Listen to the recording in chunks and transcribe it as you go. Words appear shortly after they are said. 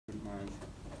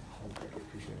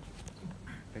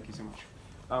too much.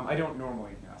 I don't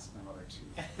normally ask my mother to.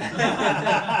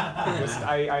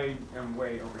 I am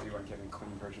way overdue on getting a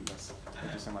clean version of this.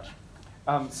 Thank you so much.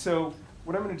 So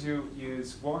what I'm going to do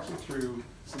is walk you through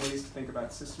some ways to think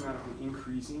about systematically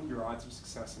increasing your odds of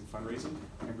success in fundraising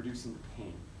and reducing the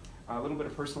pain. A little bit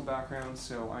of personal background.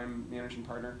 So I'm managing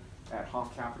partner at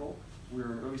Hoff Capital.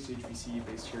 We're an early stage VC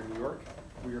based here in New York.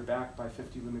 We are backed by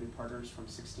 50 limited partners from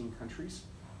 16 countries.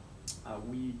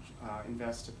 We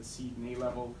invest at the seed and A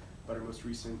level, but our most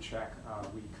recent check,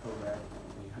 we co-led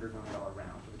a $100 million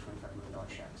round with a $25 million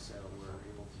check. So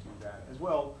we're able to do that as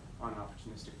well on an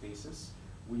opportunistic basis.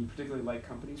 We particularly like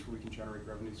companies where we can generate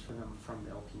revenues for them from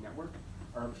the LP network.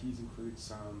 Our LPs include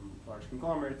some large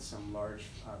conglomerates, some large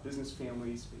business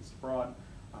families based abroad,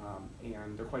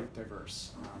 and they're quite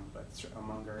diverse. But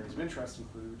among our areas of interest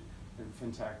include in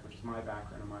fintech, which is my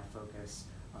background and my focus.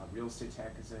 Real estate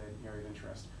tech is an area of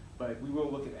interest. But we will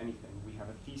look at anything. We have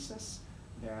a thesis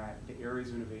that the areas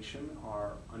of innovation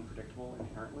are unpredictable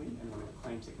inherently, and when it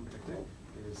claims they can predict it,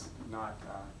 it is not,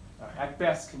 at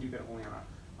best, can do that only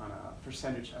on a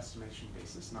percentage estimation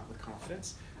basis, not with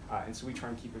confidence. And so we try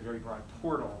and keep a very broad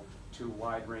portal to a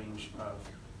wide range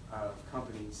of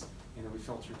companies, and then we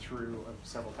filter through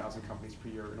several thousand companies per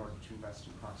year in order to invest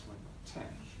in approximately 10.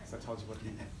 So that tells you what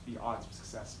the odds of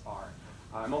success are.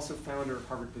 I'm also founder of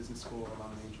Harvard Business School of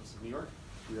Alumni Angels of New York.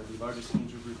 We are the largest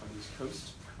angel group on the East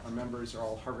Coast. Our members are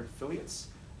all Harvard affiliates.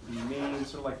 The name,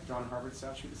 sort of like the John Harvard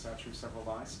statue, the statue of several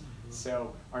lies.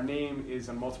 So our name is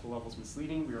on multiple levels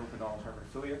misleading. We are open to all Harvard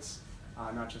affiliates,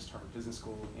 not just Harvard Business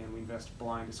School, and we invest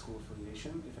blind to school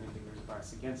affiliation. If anything, there's a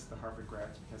bias against the Harvard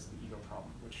grads because of the ego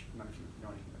problem, which none of you know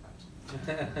anything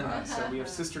about. So we have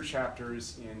sister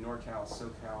chapters in NorCal,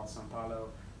 SoCal, Sao Paulo,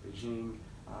 Beijing,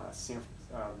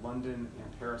 London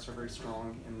and Paris are very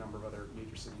strong, and a number of other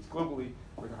major cities globally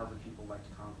where the Harvard people like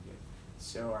to congregate.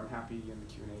 So I'm happy in the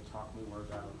Q&A to talk more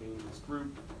about being in this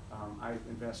group. I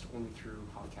invest only through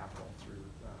Hoff Capital, through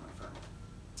my firm.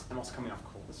 I'm also coming off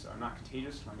cold, so I'm not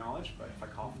contagious to my knowledge, but if I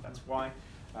cough, that's why.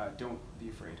 Don't be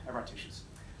afraid. I brought tissues.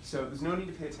 So there's no need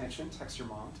to pay attention. Text your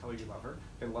mom, tell her you love her.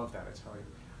 They love that, I tell you.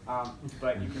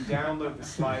 But you can download the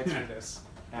slides for this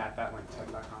at that link,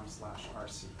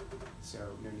 teten.com/RC. So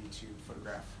no need to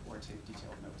photograph or take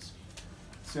detailed notes.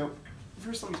 So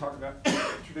first let me talk about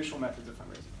traditional methods of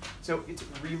fundraising. So it's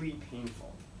really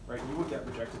painful, right? You will get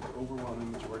rejected the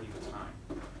overwhelming majority of the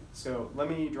time. So let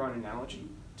me draw an analogy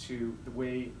to the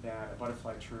way that a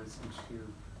butterfly turns into,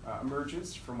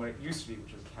 emerges from what it used to be,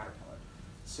 which is a caterpillar.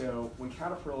 So when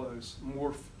caterpillars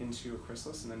morph into a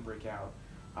chrysalis and then break out,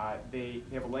 they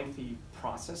have a lengthy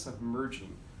process of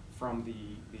merging from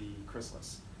the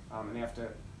chrysalis, and they have to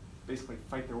basically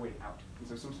fight their way out. And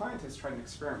so some scientists tried an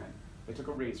experiment. They took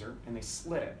a razor and they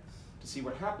slit it to see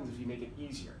what happens if you make it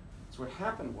easier. So what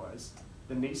happened was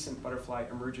the nascent butterfly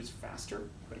emerges faster,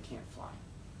 but it can't fly.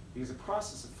 Because the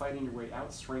process of fighting your way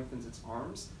out strengthens its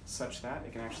arms such that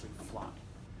it can actually fly.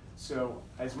 So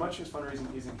as much as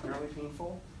fundraising is inherently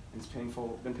painful, and it's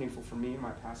been painful for me in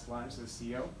my past lives as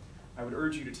CEO, I would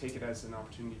urge you to take it as an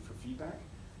opportunity for feedback.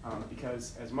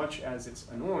 Because as much as it's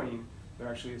annoying, there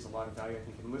actually is a lot of value, I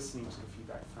think, in listening to the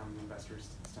feedback from the investors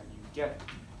to the extent you get it.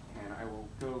 And I will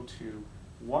go to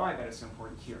why that is so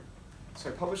important here. So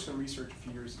I published some research a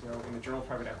few years ago in the Journal of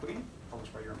Private Equity,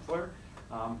 published by your employer,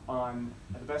 on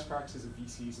the best practices of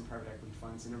VCs and private equity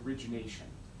funds in origination.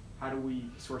 How do we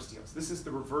source deals? This is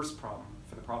the reverse problem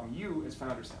for the problem you as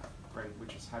founders have, right?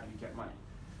 Which is how do you get money?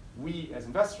 We as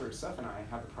investors, Seth and I,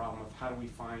 have the problem of how do we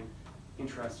find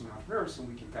interesting entrepreneurs whom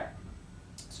we can back.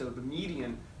 So the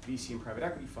median VC and private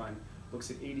equity fund looks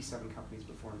at 87 companies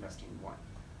before investing in one.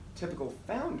 Typical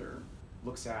founder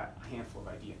looks at a handful of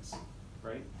ideas,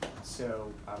 right?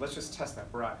 So let's just test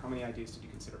that. Bharat, how many ideas did you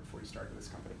consider before you started this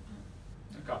company?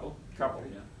 A couple. Couple,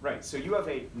 yeah. Right. So you have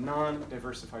a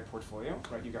non-diversified portfolio,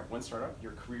 right? You've got one startup,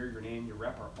 your career, your name, your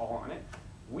rep are all on it.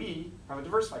 We have a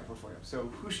diversified portfolio. So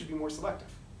who should be more selective?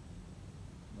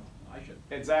 I should.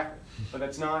 Exactly, but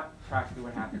that's not practically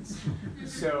what happens.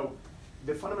 So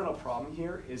the fundamental problem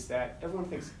here is that everyone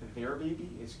thinks their baby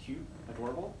is cute,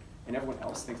 adorable, and everyone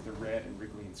else thinks they're red and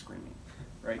wriggly and screaming,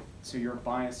 right? So you're a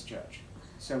biased judge.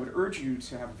 So I would urge you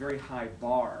to have a very high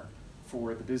bar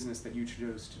for the business that you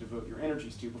chose to devote your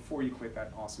energies to before you quit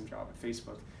that awesome job at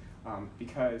Facebook,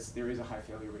 because there is a high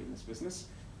failure rate in this business,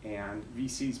 and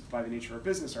VCs, by the nature of our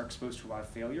business, are exposed to a lot of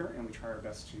failure, and we try our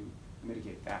best to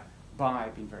mitigate that by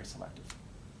being very selective.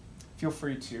 Feel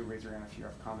free to raise your hand if you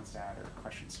have comments to add or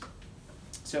questions.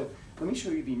 So let me show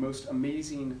you the most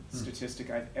amazing statistic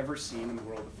I've ever seen in the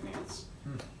world of finance.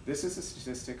 This is a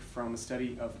statistic from a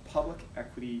study of public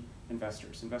equity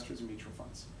investors in mutual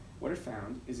funds. what it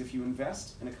found is if you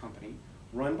invest in a company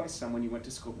run by someone you went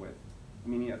to school with,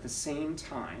 meaning at the same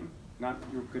time, not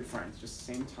your good friends, just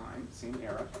the same time, same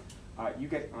era, you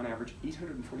get on average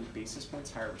 840 basis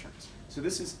points higher returns. So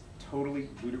this is totally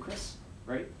ludicrous,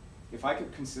 right? If I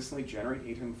could consistently generate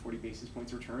 840 basis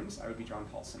points returns, I would be John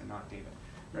Paulson and not David,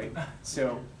 right?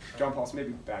 So John Paulson may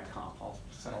be bad comp. I'll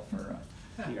settle for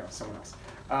someone else,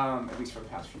 at least for the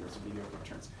past few years of mediocre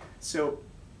returns. So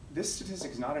this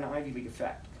statistic is not an Ivy League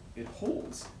effect. It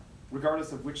holds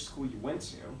regardless of which school you went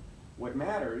to. What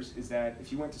matters is that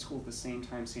if you went to school at the same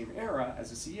time, same era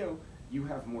as a CEO, you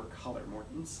have more color, more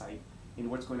insight in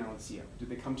what's going on with the CEO. Did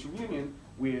they come to reunion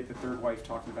with the third wife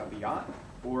talking about the yacht,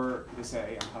 or did they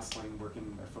say, I'm hustling,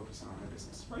 working, they're focusing on their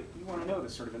business, right? You want to know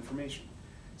this sort of information.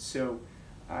 So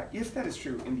if that is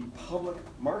true in the public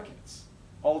markets,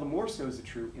 all the more so is it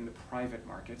true in the private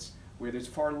markets, where there's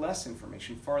far less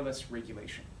information, far less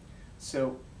regulation.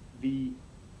 So the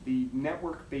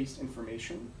network-based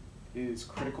information is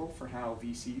critical for how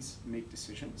VCs make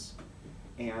decisions,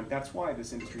 and that's why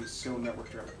this industry is so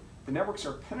network-driven. The networks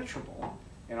are penetrable,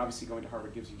 and obviously going to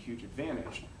Harvard gives you a huge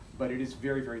advantage, but it is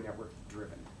very, very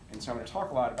network-driven. And so I'm going to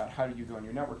talk a lot about how do you go in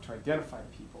your network to identify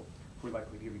people who are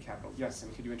likely to give you capital. Yes,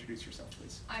 and could you introduce yourself,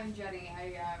 please? I'm Jenny.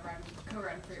 I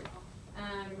co-run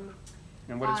FreeWill.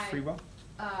 And what is FreeWill?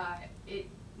 It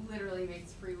literally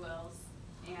makes free wills,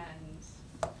 and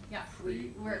yeah,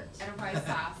 we're enterprise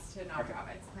SaaS to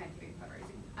nonprofits, client giving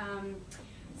fundraising.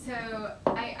 So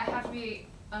I have to be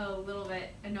a little bit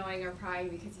annoying or prying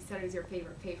because you said it was your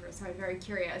favorite paper, so I'm very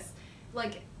curious.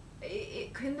 Like,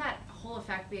 couldn't that whole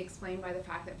effect be explained by the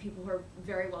fact that people who are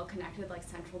very well connected, like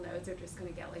central nodes, are just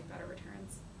going to get like better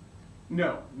returns?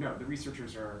 No. The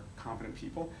researchers are competent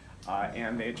people,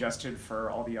 and they adjusted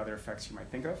for all the other effects you might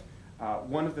think of.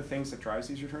 One of the things that drives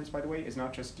these returns, by the way, is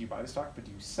not just do you buy the stock, but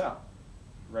do you sell,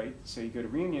 right? So you go to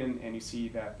Reunion and you see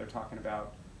that they're talking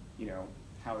about,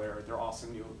 how their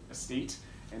awesome new estate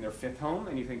and their fifth home,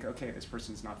 and you think, okay, this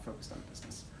person's not focused on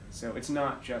business. So it's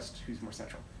not just who's more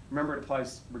central. Remember, it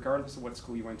applies regardless of what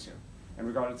school you went to, and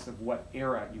regardless of what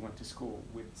era you went to school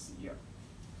with the CEO.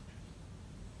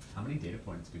 How many data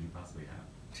points could you possibly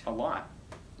have? A lot,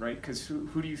 right? Because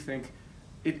who do you think,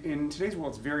 in today's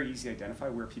world, it's very easy to identify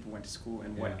where people went to school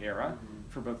and what era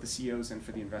for both the CEOs and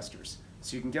for the investors.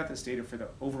 So you can get this data for the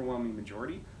overwhelming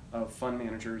majority of fund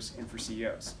managers and for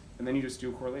CEOs. And then you just do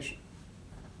a correlation.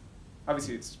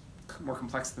 Obviously, it's more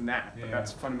complex than that, but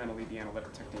that's fundamentally the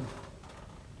analytic technique.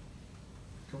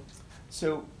 Cool.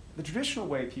 So the traditional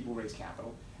way people raise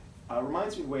capital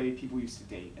reminds me of the way people used to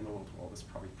date in the old world. This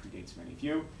probably predates many of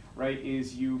you, right?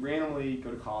 Is you randomly go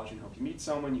to college and hope you meet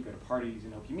someone, you go to parties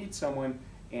and hope you meet someone,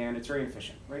 and it's very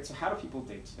inefficient, right? So how do people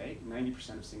date today?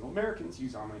 90% of single Americans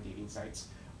use online dating sites.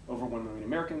 Over 1 million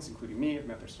Americans, including me, have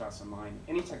met their spouse online.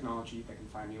 Any technology that can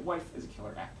find me a wife is a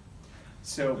killer app.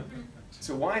 So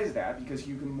why is that? Because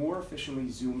you can more efficiently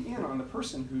zoom in on the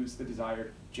person who's the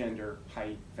desired gender,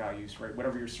 height, values, right?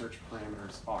 Whatever your search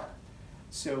parameters are.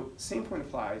 So same point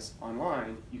applies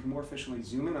online. You can more efficiently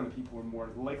zoom in on the people who are more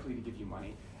likely to give you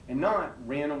money and not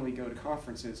randomly go to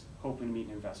conferences hoping to meet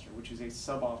an investor, which is a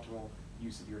suboptimal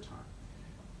use of your time.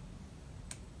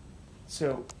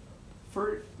 So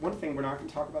for one thing we're not going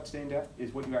to talk about today in depth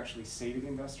is what you actually say to the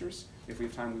investors. If we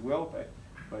have time, we will,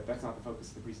 but that's not the focus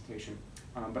of the presentation.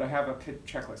 But I have a pitch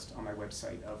checklist on my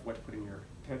website of what to put in your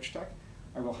pitch deck.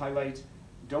 I will highlight,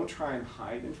 don't try and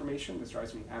hide information. This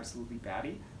drives me absolutely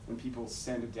batty when people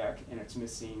send a deck and it's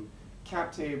missing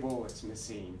cap table, it's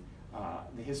missing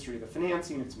the history of the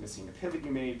financing, it's missing the pivot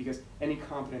you made, because any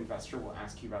competent investor will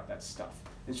ask you about that stuff.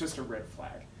 It's just a red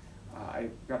flag. I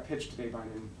got pitched today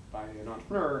by an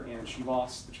entrepreneur, and she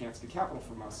lost the chance to get capital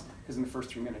from us because in the first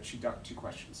 3 minutes she ducked 2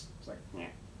 questions. It's like, yeah,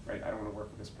 right, I don't want to work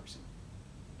with this person.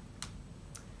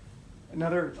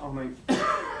 Another online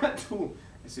tool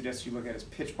I suggest you look at is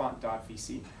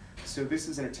pitchbot.vc. So this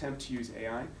is an attempt to use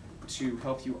AI to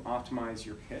help you optimize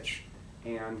your pitch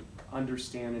and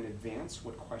understand in advance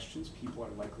what questions people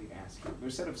are likely to ask you.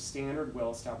 There's a set of standard,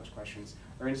 well-established questions.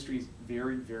 Our industry is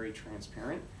very, very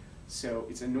transparent. So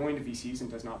it's annoying to VCs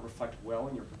and does not reflect well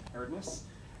in your preparedness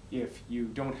if you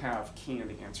don't have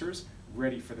canned answers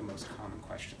ready for the most common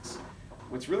questions.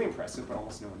 What's really impressive, but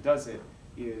almost no one does it,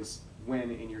 is when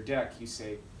in your deck you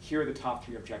say, here are the top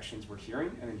 3 objections we're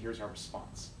hearing, and then here's our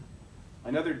response.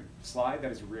 Another slide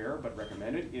that is rare but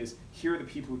recommended is, here are the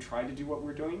people who tried to do what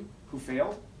we're doing, who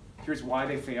failed. Here's why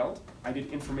they failed. I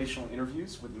did informational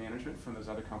interviews with management from those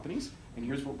other companies, and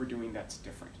here's what we're doing that's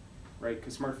different. Right?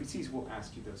 Because smart VCs will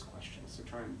ask you those questions, so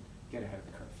try and get ahead of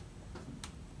the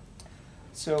curve.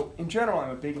 So in general,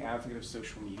 I'm a big advocate of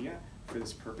social media for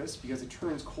this purpose because it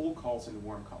turns cold calls into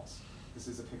warm calls. This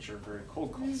is a picture of very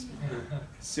cold calls.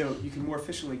 So you can more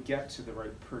efficiently get to the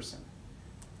right person.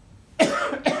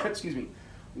 Excuse me.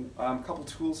 A couple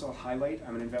tools I'll highlight.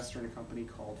 I'm an investor in a company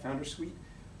called Fundraising,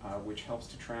 which helps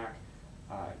to track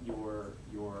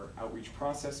your outreach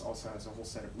process. Also has a whole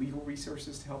set of legal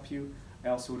resources to help you. I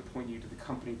also would point you to the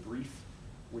company brief,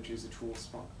 which is a tool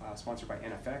sponsored by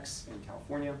NFX in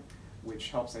California, which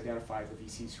helps identify the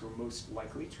VCs who are most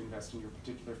likely to invest in your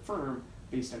particular firm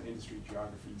based on industry,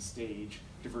 geography, stage,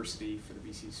 diversity for the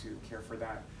VCs who care for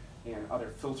that, and other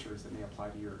filters that may apply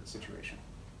to your situation.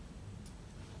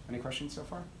 Any questions so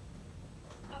far?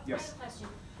 Yes. I have a question.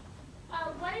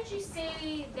 Why did you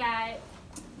say that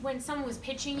when someone was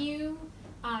pitching you,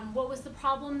 what was the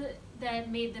problem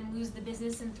that made them lose the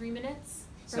business in 3 minutes?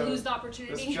 Or lose the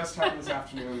opportunity? This just happened this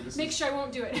afternoon. Make sure I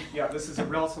won't do it. Yeah, this is a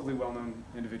relatively well-known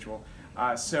individual.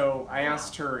 So I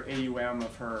asked her AUM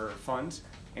of her fund,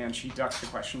 and she ducked the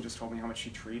question, just told me how much she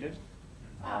traded,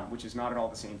 which is not at all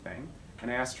the same thing. And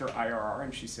I asked her IRR,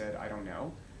 and she said, I don't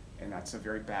know. And that's a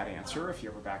very bad answer if you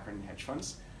have a background in hedge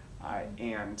funds. I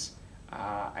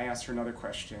asked her another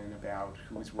question about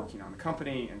who was working on the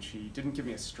company, and she didn't give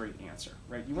me a straight answer,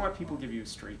 right? You want people to give you a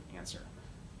straight answer,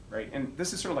 right? And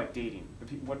this is sort of like dating.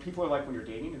 What people are like when you're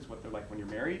dating is what they're like when you're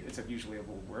married. It's usually a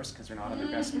little worse because they're not on their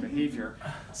best behavior.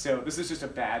 So this is just a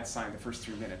bad sign the first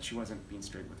 3 minutes. She wasn't being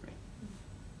straight with me.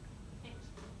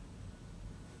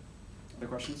 Other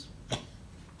questions?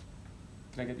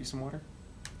 Can I get you some water?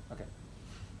 Okay.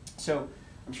 So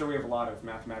I'm sure we have a lot of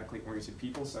mathematically oriented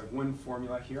people, so I have one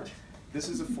formula here. This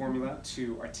is a formula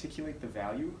to articulate the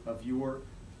value of your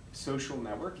social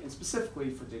network, and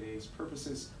specifically for today's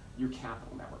purposes, your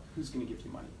capital network. Who's going to give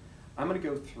you money? I'm going to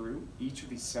go through each of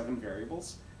these 7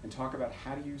 variables and talk about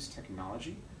how to use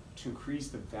technology to increase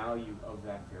the value of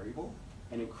that variable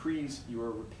and increase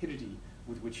your rapidity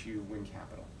with which you win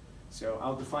capital. So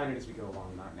I'll define it as we go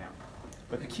along, not now.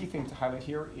 But the key thing to highlight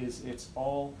here is it's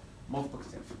all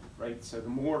multiplicative, right? So the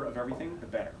more of everything, the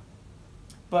better.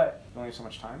 But we only have so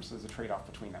much time, so there's a trade-off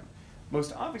between them.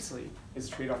 Most obviously is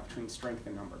a trade-off between strength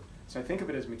and number. So I think of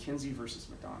it as McKinsey versus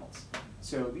McDonald's.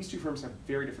 So these two firms have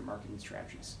very different marketing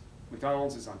strategies.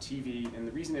 McDonald's is on TV, and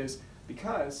the reason is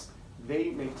because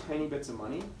they make tiny bits of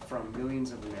money from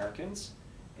millions of Americans,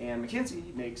 and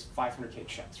McKinsey makes 500K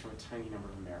checks from a tiny number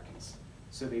of Americans.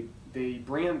 So they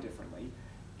brand differently,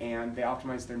 and they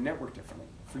optimize their network differently.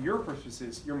 For your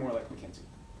purposes, you're more like McKinsey,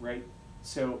 right?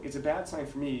 So it's a bad sign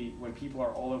for me when people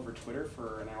are all over Twitter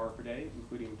for an hour per day,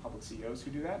 including public CEOs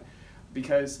who do that,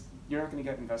 because you're not going to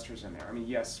get investors in there. I mean,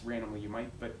 yes, randomly you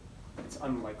might, but it's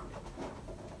unlikely.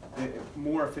 The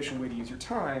more efficient way to use your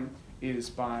time is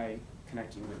by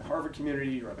connecting with the Harvard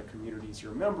community or other communities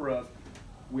you're a member of,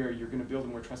 where you're going to build a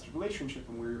more trusted relationship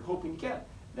and where you're hoping to get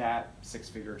that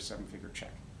 6-figure, 7-figure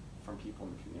check from people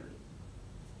in the community.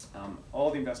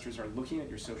 All the investors are looking at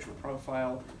your social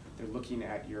profile. They're looking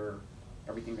at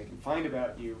everything they can find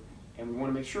about you, and we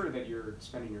want to make sure that you're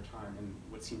spending your time in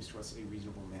what seems to us a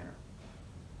reasonable manner.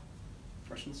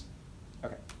 Questions?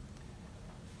 Okay.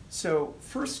 So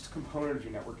first component of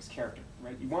your network is character,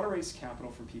 right? You want to raise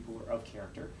capital from people who are of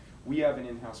character. We have an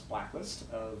in-house blacklist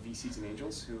of VCs and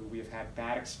angels who we have had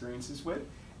bad experiences with,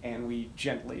 and we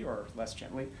gently, or less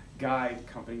gently, guide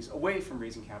companies away from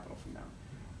raising capital from them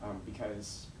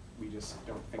because we just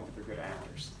don't think that they're good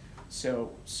actors.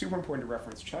 So super important to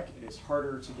reference check. It is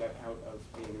harder to get out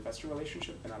of an investor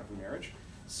relationship than out of a marriage.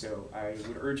 So I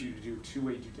would urge you to do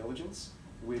two-way due diligence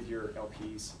with your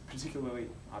LPs, particularly,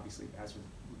 obviously, as with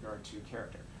regard to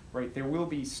character, right? There will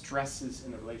be stresses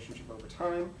in the relationship over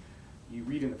time. You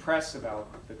read in the press about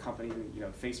the company,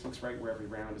 Facebook's right, where every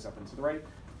round is up and to the right.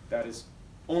 That is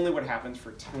only what happens for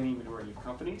a tiny majority of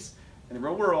companies. In the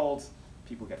real world,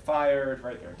 people get fired,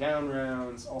 right? There are down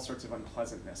rounds, all sorts of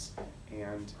unpleasantness,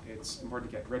 and it's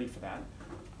important to get ready for that.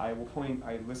 I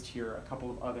list here a couple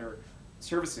of other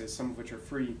services, some of which are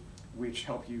free, which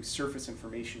help you surface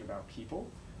information about people.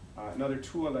 Another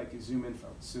tool I like is ZoomInfo.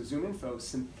 So ZoomInfo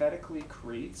synthetically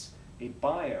creates a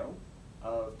bio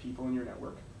of people in your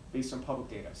network based on public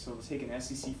data. So it'll take an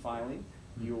SEC filing,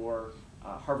 your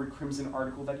Harvard Crimson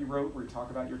article that you wrote where you talk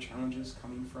about your challenges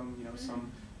coming from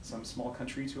some small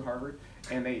country to Harvard,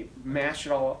 and they mash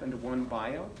it all up into one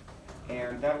bio,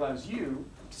 and that allows you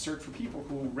to search for people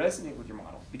who will resonate with your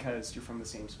model because you're from the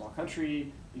same small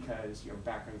country, because you have a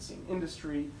background in the same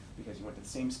industry, because you went to the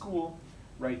same school,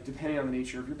 right? Depending on the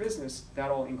nature of your business, that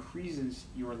all increases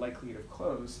your likelihood of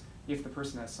close if the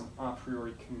person has some a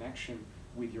priori connection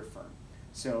with your firm.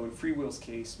 So in FreeWill's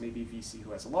case, maybe a VC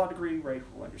who has a law degree, right,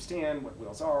 who will understand what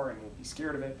wills are and won't be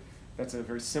scared of it. That's a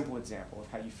very simple example of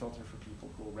how you filter for people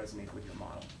who who will resonate with your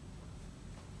model.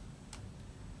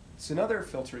 So another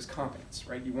filter is competence,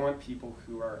 right? You want people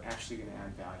who are actually going to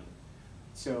add value.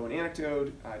 So an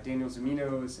anecdote, Daniel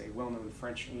Zumino is a well-known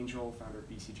French angel, founder of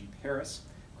BCG Paris,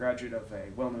 graduate of a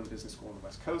well-known business school on the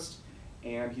West Coast,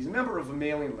 and he's a member of a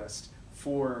mailing list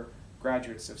for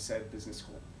graduates of said business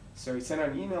school. So he sent out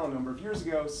an email a number of years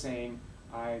ago saying,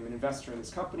 I'm an investor in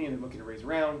this company and I'm looking to raise a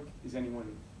round.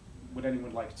 Would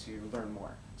anyone like to learn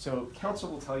more? So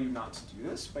counsel will tell you not to do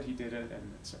this, but he did it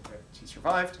and it's okay. He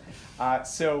survived.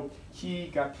 So he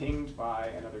got pinged by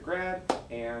another grad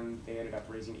and they ended up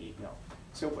raising $8 million.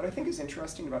 So what I think is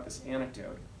interesting about this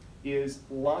anecdote is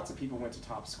lots of people went to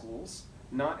top schools.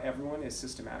 Not everyone is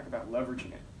systematic about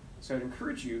leveraging it. So I'd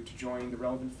encourage you to join the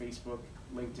relevant Facebook,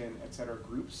 LinkedIn, etc.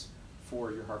 groups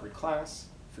for your Harvard class,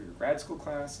 for your grad school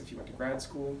class if you went to grad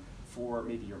school, for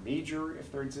maybe your major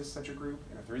if there exists such a group,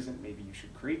 and if there isn't, maybe you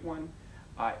should create one.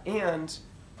 And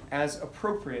as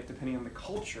appropriate, depending on the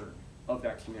culture of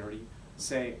that community,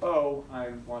 say, oh,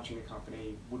 I'm launching a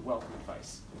company, would welcome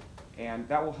advice. And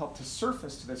that will help to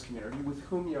surface to this community with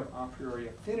whom you have a priori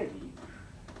affinity,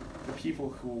 the people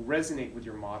who will resonate with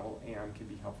your model and can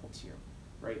be helpful to you,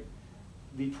 right?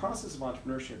 The process of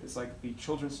entrepreneurship is like the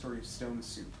children's story of stone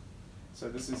soup. So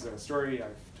this is a story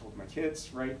I've told my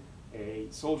kids, right? A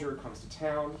soldier comes to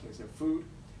town, he has no food,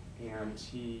 and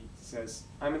he says,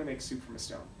 I'm gonna make soup from a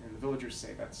stone. And the villagers say,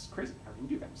 that's crazy, how can you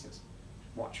do that? He says,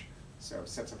 watch. So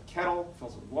sets up a kettle,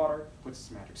 fills it with water, puts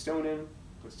his magic stone in,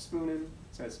 puts a spoon in,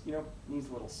 says, you know, needs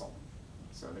a little salt.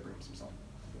 So they bring him some salt.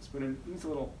 Put a spoon in, needs a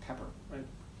little pepper, right?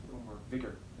 A little more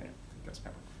vigor in it, that's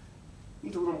pepper.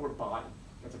 Needs a little more body,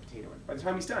 that's a potato in. By the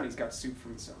time he's done, he's got soup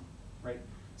from the stone, right?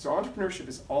 So entrepreneurship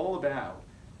is all about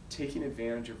taking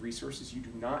advantage of resources you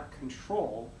do not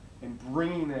control and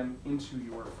bringing them into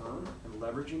your firm and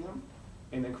leveraging them,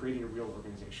 and then creating a real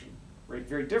organization, right?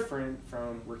 Very different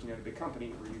from working at a big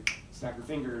company where you snap your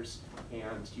fingers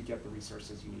and you get the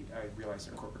resources you need. I realize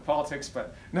they're corporate politics,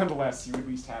 but nonetheless, you at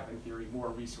least have, in theory, more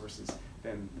resources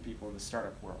than the people in the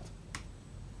startup world.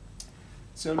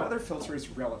 So another filter is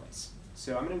relevance.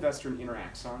 So I'm an investor in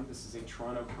Interaxon. This is a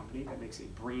Toronto company that makes a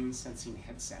brain sensing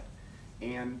headset.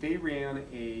 And they ran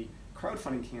a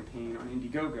crowdfunding campaign on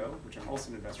Indiegogo, which I'm also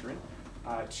an investor in,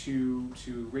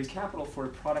 to raise capital for a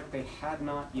product they had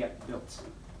not yet built,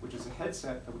 which is a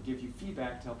headset that would give you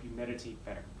feedback to help you meditate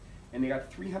better. And they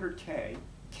got $300K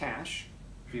cash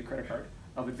via credit card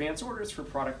of advance orders for a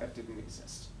product that didn't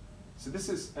exist. So this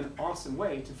is an awesome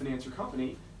way to finance your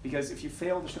company, because if you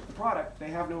fail to ship the product, they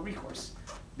have no recourse.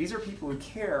 These are people who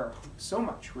care so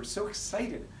much, who are so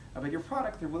excited about your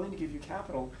product, they're willing to give you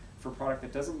capital for a product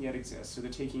that doesn't yet exist, so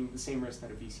they're taking the same risk that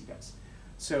a VC does.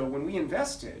 So when we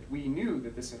invested, we knew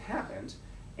that this had happened,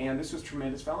 and this was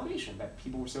tremendous validation, that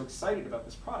people were so excited about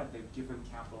this product, they'd give them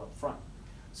capital up front.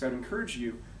 So I'd encourage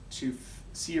you to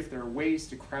see if there are ways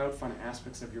to crowdfund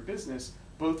aspects of your business,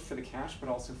 both for the cash, but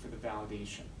also for the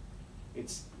validation.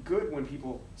 It's good when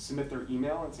people submit their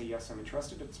email and say, yes, I'm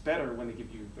interested. It's better when they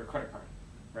give you their credit card,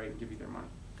 right, and give you their money.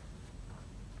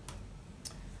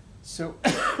 So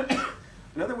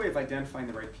another way of identifying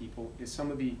the right people is some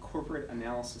of the corporate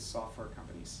analysis software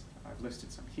companies. I've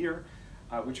listed some here,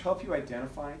 which help you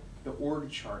identify the org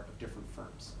chart of different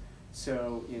firms.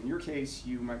 So in your case,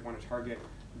 you might want to target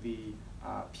the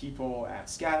people at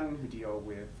Skadden who deal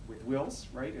with wills,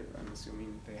 right? I'm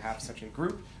assuming they have such a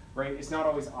group, right? It's not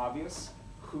always obvious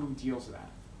who deals with that.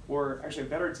 Or actually a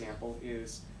better example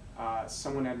is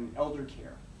someone at an elder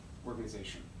care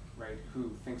organization, right,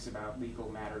 who thinks about legal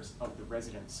matters of the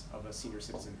residents of a senior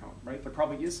citizen home, right? There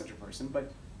probably is such a person,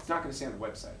 but it's not going to stay on the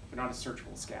website. They're not a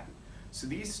searchable Skadden. So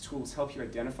these tools help you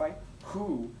identify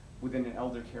who within an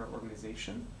elder care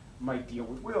organization might deal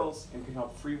with wills and could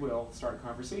help Free Will start a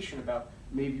conversation about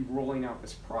maybe rolling out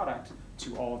this product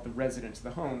to all of the residents of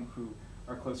the home who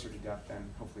are closer to death than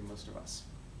hopefully most of us.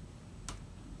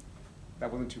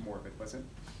 That wasn't too morbid, was it?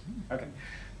 Okay.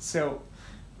 So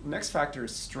next factor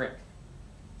is strength.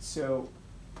 So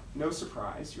no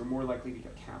surprise, you're more likely to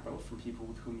get capital from people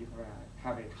with whom you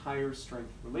have a higher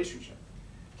strength relationship.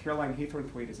 Caroline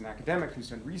Haythornthwaite is an academic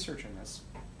who's done research on this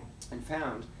and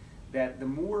found that the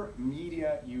more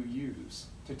media you use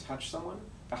to touch someone,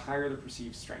 the higher the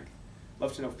perceived strength.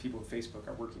 Love to know if people at Facebook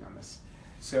are working on this.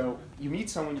 So you meet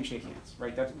someone, you shake hands,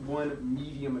 right? That's one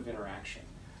medium of interaction.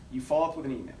 You follow up with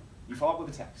an email, you follow up with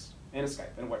a text, and a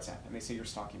Skype, and a WhatsApp, and they say you're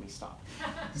stalking me, stop.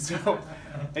 So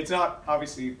it's not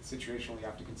obviously situational, you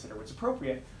have to consider what's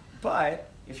appropriate, but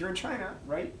if you're in China,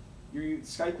 right,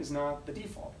 Skype is not the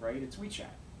default, right? It's WeChat.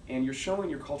 And you're showing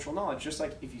your cultural knowledge, just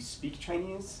like if you speak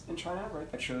Chinese in China,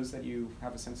 right, that shows that you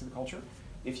have a sense of the culture.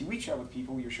 If you WeChat with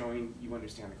people, you're showing you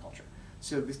understand the culture.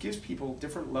 So this gives people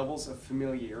different levels of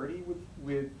familiarity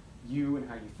with you and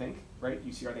how you think, right?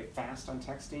 You see, are they fast on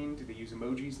texting? Do they use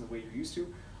emojis in the way you're used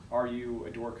to? Are you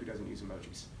a dork who doesn't use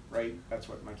emojis, right? That's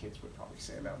what my kids would probably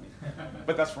say about me.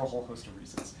 But that's for a whole host of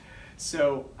reasons.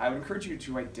 So I would encourage you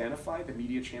to identify the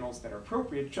media channels that are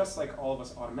appropriate, just like all of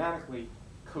us automatically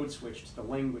code switch to the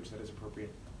language that is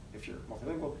appropriate, if you're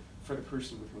multilingual, for the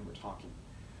person with whom we're talking.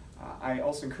 I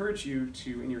also encourage you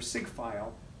to, in your SIG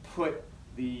file, put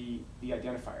the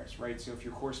identifiers, right? So if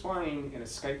you're corresponding in a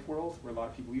Skype world, where a lot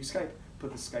of people use Skype,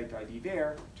 put the Skype ID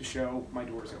there to show my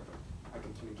door is open. I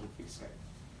can communicate via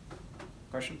Skype.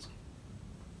 Questions?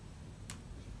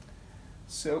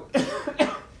 So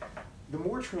the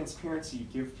more transparency you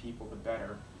give people, the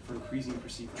better for increasing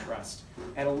perceived trust.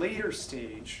 At a later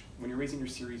stage, when you're raising your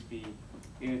Series B,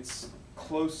 it's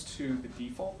close to the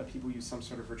default that people use some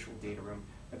sort of virtual data room.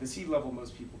 At the seed level,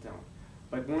 most people don't.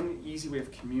 But one easy way of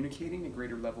communicating a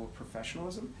greater level of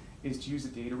professionalism is to use a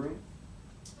data room.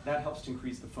 That helps to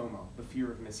increase the FOMO, the fear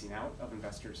of missing out, of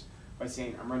investors, by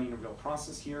saying, I'm running a real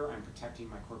process here, I'm protecting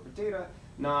my corporate data,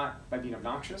 not by being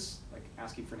obnoxious, like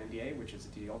asking for an NDA, which is a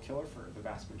deal killer for the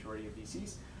vast majority of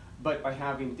VCs, but by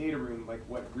having a data room like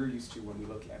what we're used to when we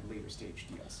look at later stage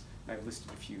deals. And I've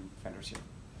listed a few vendors here.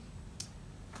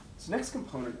 So the next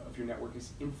component of your network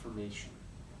is information.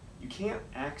 You can't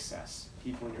access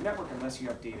people in your network unless you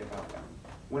have data about them.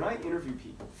 When I interview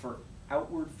people for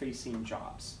outward-facing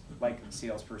jobs, like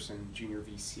salesperson, junior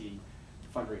VC,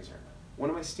 fundraiser, one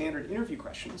of my standard interview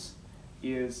questions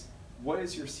is, what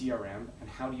is your CRM and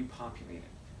how do you populate it?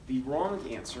 The wrong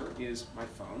answer is my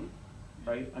phone,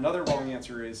 right? Another wrong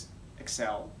answer is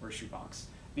Excel or Shoebox.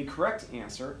 The correct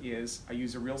answer is I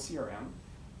use a real CRM,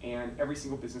 and every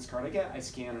single business card I get, I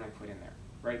scan and I put in there,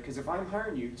 right? Because if I'm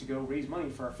hiring you to go raise money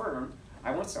for a firm,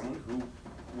 I want someone who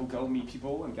will go meet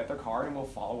people and get their card and will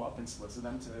follow up and solicit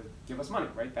them to give us money,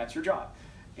 right? That's your job.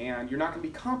 And you're not going to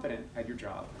be competent at your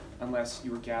job unless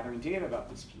you are gathering data about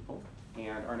these people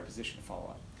and are in a position to follow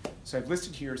up. So I've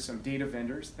listed here some data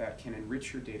vendors that can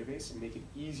enrich your database and make it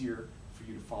easier for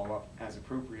you to follow up as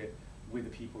appropriate with the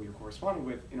people you're corresponding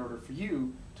with in order for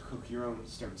you to cook your own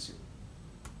stone soup.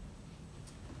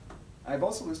 I've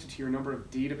also listed here a number of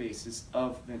databases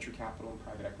of venture capital and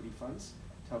private equity funds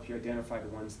to help you identify the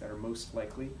ones that are most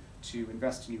likely to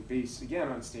invest in you based, again,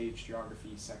 on stage,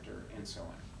 geography, sector, and so on.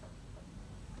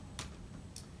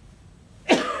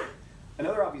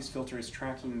 Another obvious filter is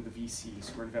tracking the VCs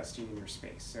who are investing in your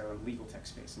space, so in legal tech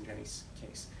space, in Jenny's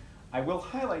case. I will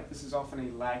highlight this is often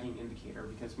a lagging indicator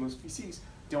because most VCs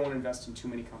don't want to invest in too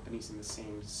many companies in the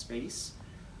same space.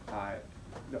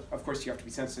 Of course, you have to be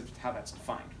sensitive to how that's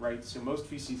defined, right? So most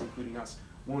VCs, including us,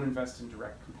 won't invest in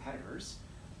direct competitors.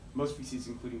 Most VCs,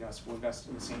 including us, will invest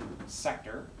in the same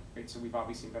sector, right? So we've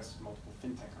obviously invested in multiple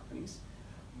fintech companies.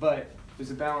 But there's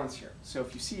a balance here. So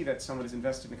if you see that someone has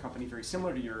invested in a company very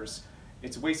similar to yours,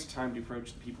 it's a waste of time to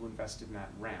approach the people who invested in that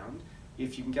round.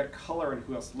 If you can get color in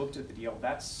who else looked at the deal,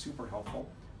 that's super helpful,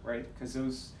 right? Because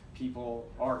those people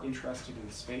are interested in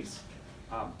the space,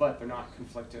 but they're not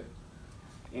conflicted.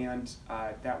 And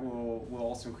that will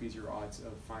also increase your odds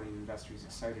of finding investors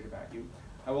excited about you.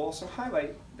 I will also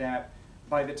highlight that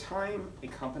by the time a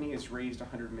company has raised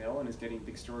 100 mil and is getting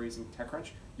big stories in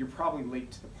TechCrunch, you're probably late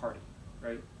to the party,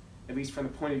 right? At least from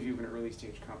the point of view of an early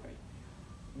stage company.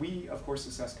 We, of course,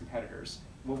 assess competitors.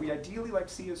 What we ideally like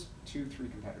to see is 2-3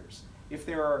 competitors. If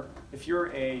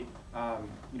you're a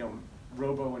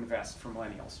robo-invest for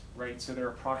millennials, right? So there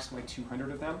are approximately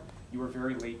 200 of them. You are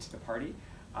very late to the party,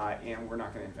 and we're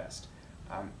not going to invest.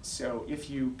 So if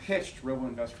you pitched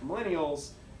robo-invest for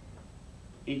millennials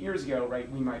 8 years ago, right,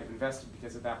 we might have invested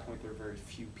because at that point there are very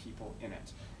few people in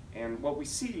it. And what we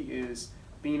see is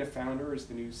being a founder is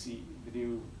the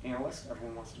new analyst.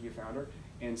 Everyone wants to be a founder.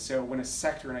 And so when a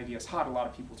sector and idea is hot, a lot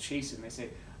of people chase it and they say,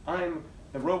 I'm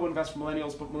the robo-invest for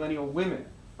millennials, but millennial women,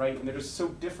 right? And they're just so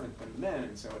different than men,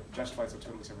 and so it justifies a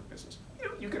totally separate business.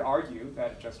 You could argue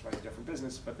that it justifies a different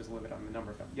business, but there's a limit on the number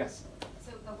of them. Yes?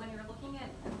 So when you're looking at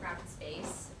a crowded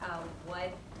space,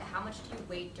 how much do you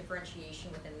weight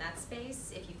differentiation within that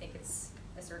space if you think it's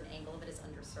a certain angle of it is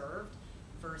underserved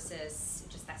versus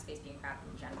just that space being crowded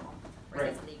in general? Or is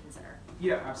that something you consider?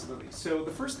 Yeah, absolutely. So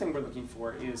the first thing we're looking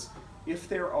for is if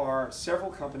there are several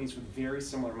companies with very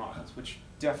similar models, which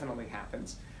definitely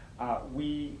happens,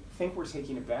 we think we're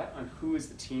taking a bet on who is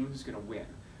the team who's going to win.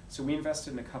 So we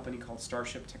invested in a company called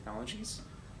Starship Technologies,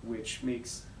 which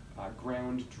makes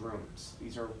ground drones.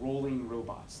 These are rolling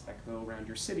robots that go around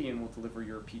your city and will deliver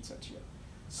your pizza to you.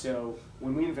 So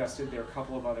when we invested, there are a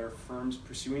couple of other firms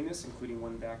pursuing this, including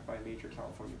one backed by a major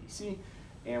California VC.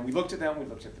 And we looked at them, we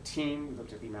looked at the team, we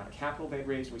looked at the amount of capital they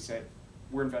raised, and we said,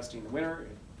 we're investing in the winner.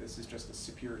 This is just a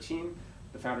superior team.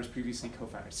 The founders previously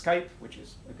co-founded Skype, which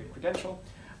is a good credential.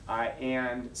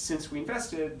 And since we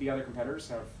invested, the other competitors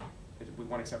have, with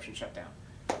one exception, shut down,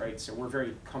 right? So we're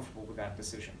very comfortable with that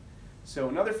decision. So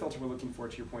another filter we're looking for,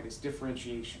 to your point, is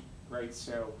differentiation, right?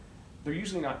 So they're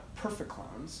usually not perfect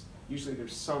clones. Usually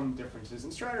there's some differences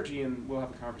in strategy, and we'll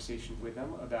have a conversation with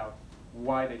them about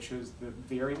why they chose the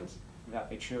variant that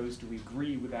they chose. Do we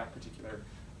agree with that particular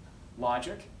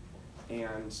logic?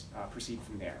 And proceed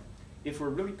from there. If we're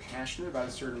really passionate about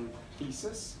a certain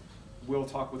thesis, we'll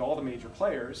talk with all the major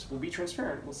players. We'll be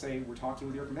transparent. We'll say, we're talking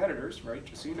with your competitors, right,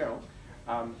 just so you know.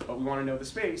 But we want to know the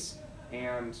space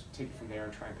and take it from there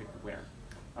and try and pick the winner.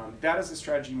 That is a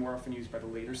strategy more often used by the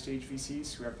later stage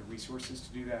VCs who have the resources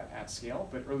to do that at scale,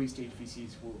 but early stage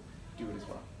VCs will do it as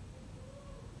well.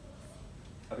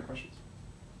 Other questions?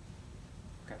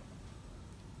 Okay.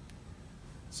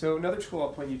 So another tool I'll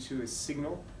point you to is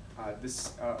Signal.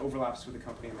 This overlaps with the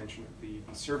company I mentioned, the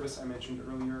service I mentioned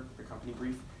earlier, the company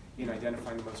brief, in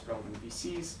identifying the most relevant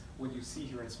VCs. What you see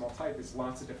here in small type is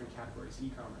lots of different categories: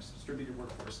 e-commerce, distributed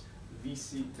workforce,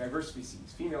 VC, diverse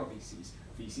VCs, female VCs,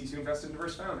 VCs who invest in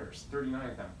diverse founders,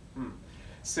 39 of them.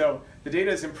 So the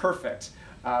data is imperfect,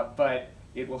 but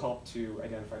it will help to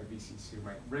identify the VCs who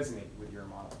might resonate with your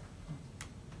model.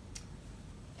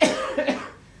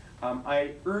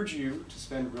 I urge you to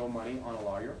spend real money on a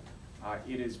lawyer.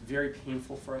 It is very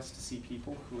painful for us to see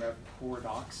people who have poor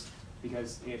docs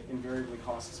because it invariably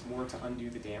costs more to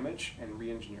undo the damage and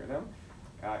re-engineer them.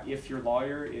 If your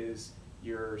lawyer is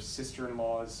your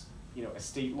sister-in-law's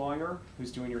estate lawyer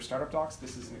who's doing your startup docs,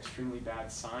 this is an extremely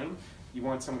bad sign. You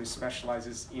want someone who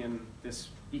specializes in this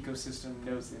ecosystem,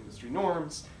 knows the industry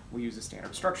norms, will use the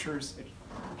standard structures.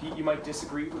 You might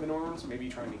disagree with the norms, maybe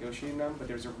try and negotiate them, but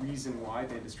there's a reason why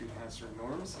the industry has certain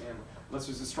norms, and unless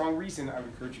there's a strong reason, I would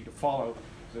encourage you to follow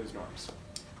those norms.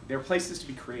 There are places to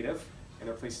be creative, and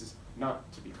there are places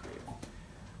not to be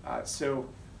creative. So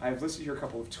I've listed here a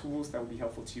couple of tools that will be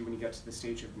helpful to you when you get to the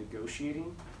stage of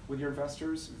negotiating with your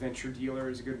investors. Venture Dealer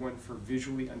is a good one for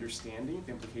visually understanding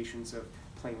the implications of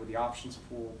playing with the options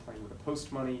pool, playing with the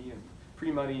post-money and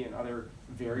pre-money and other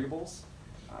variables.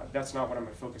 That's not what I'm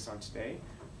going to focus on today,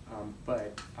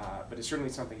 but it's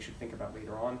certainly something you should think about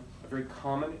later on. A very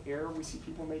common error we see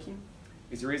people making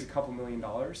is they raise a couple $1 million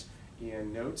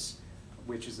in notes,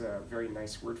 which is a very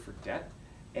nice word for debt,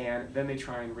 and then they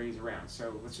try and raise a round.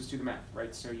 So let's just do the math,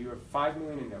 right? So you have $5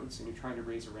 million in notes, and you're trying to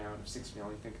raise a round of $6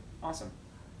 million. You think, awesome.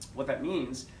 What that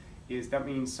means is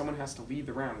someone has to leave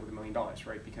the round with $1 million,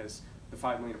 right? Because the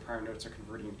 $5 million of prior notes are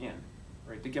converting in,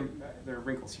 right? There are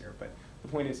wrinkles here, but the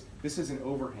point is, this is an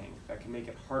overhang that can make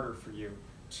it harder for you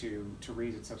to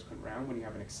raise a subsequent round when you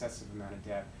have an excessive amount of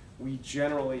debt. We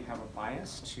generally have a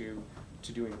bias to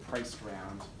doing a priced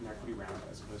round, an equity round,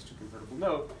 as opposed to a convertible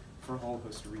note for a whole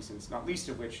host of reasons, not least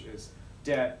of which is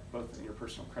debt, both in your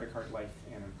personal credit card life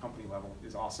and on a company level,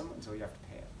 is awesome until you have to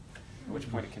pay it, at which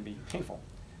point it can be painful.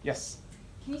 Yes?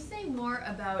 Can you say more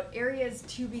about areas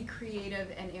to be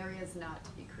creative and areas not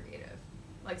to be creative,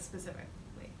 like specifically?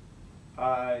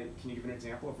 Can you give an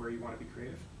example of where you want to be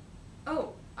creative?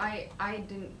 Oh, I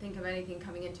didn't think of anything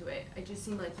coming into it. It just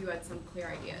seemed like you had some clear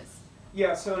ideas.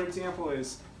 Yeah, so an example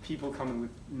is people coming with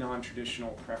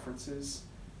non-traditional preferences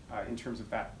in terms of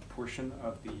that portion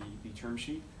of the term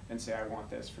sheet and say, I want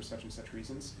this for such and such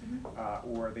reasons.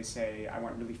 Or they say, I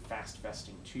want really fast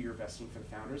vesting, 2-year vesting for the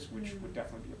founders, which would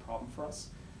definitely be a problem for us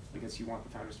because you want the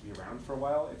founders to be around for a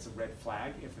while. It's a red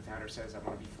flag if the founder says, I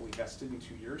want to be fully vested in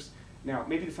 2 years. Now,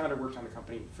 maybe the founder worked on the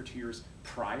company for 2 years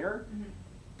prior,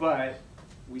 but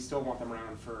we still want them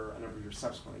around for a number of years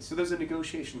subsequently. So there's a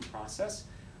negotiation process,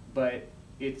 but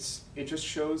it just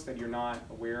shows that you're not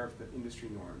aware of the industry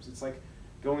norms. It's like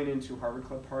going into a Harvard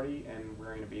Club party and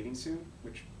wearing a bathing suit,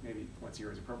 which maybe once a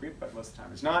year is appropriate, but most of the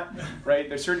time is not, right?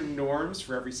 There's certain norms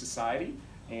for every society,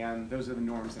 and those are the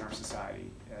norms in our society.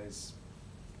 As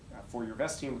 4-year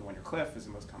vesting with 1-year cliff is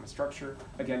the most common structure,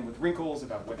 again with wrinkles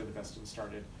about whether the vesting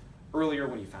started earlier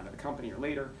when you founded the company or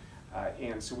later,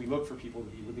 and so we look for people to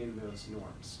be within those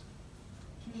norms.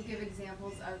 Can you give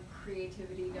examples of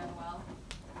creativity done well?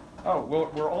 Oh,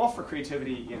 well, we're all for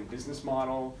creativity in business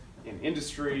model, in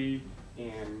industry,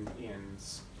 in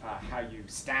how you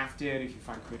staffed it, if you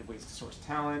find creative ways to source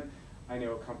talent. I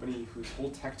know a company whose whole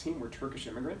tech team were Turkish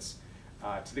immigrants,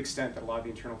 to the extent that a lot of the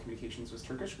internal communications was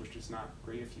Turkish, which is not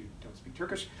great if you don't speak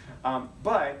Turkish.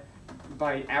 But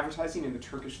by advertising in the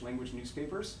Turkish language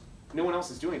newspapers, no one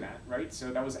else is doing that, right?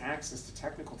 So that was access to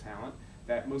technical talent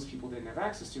that most people didn't have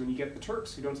access to. And you get the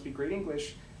Turks who don't speak great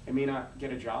English and may not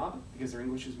get a job because their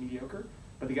English is mediocre,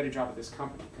 but they get a job at this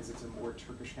company because it's a more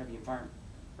Turkish-heavy environment,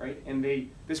 right? And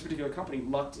this particular company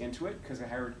lucked into it because they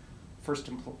hired first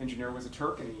engineer was a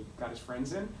Turk and he got his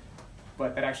friends in,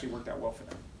 but that actually worked out well for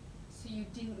them. So you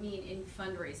didn't mean in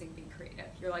fundraising be creative.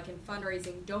 You're like in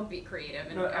fundraising don't be creative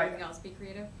and No, everything else be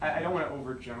creative? I don't want to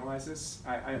overgeneralize this.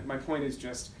 My point is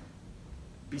just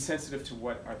be sensitive to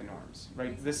what are the norms,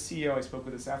 right? This CEO I spoke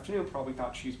with this afternoon probably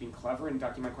thought she was being clever in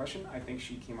ducking my question. I think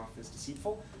she came off as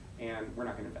deceitful, and we're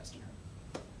not going to invest in her.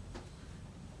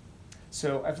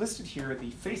 So I've listed here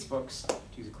the Facebooks, to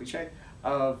use a cliche,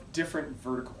 of different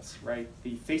verticals, right?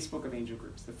 The Facebook of angel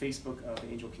groups, the Facebook of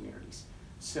angel communities.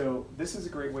 So this is a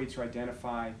great way to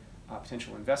identify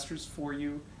potential investors for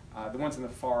you. The ones on the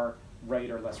far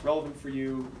right are less relevant for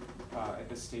you at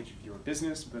this stage of your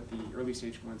business, but the early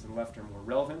stage ones on the left are more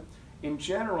relevant. In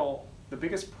general, the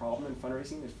biggest problem in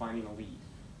fundraising is finding a lead,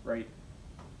 right?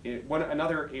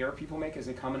 Another error people make is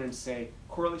they come in and say,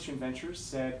 Correlation Ventures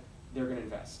said they're going to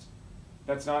invest.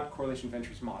 That's not Correlation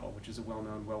Ventures' model, which is a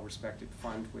well-known, well-respected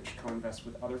fund which co-invests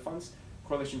with other funds.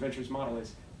 Correlation Ventures' model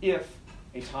is if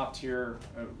a top-tier,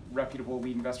 reputable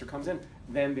lead investor comes in,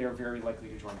 then they are very likely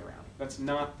to join the round. That's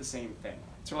not the same thing.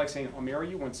 It's sort of like saying, I'll marry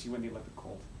you once you win the Olympic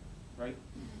gold, right?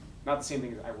 Not the same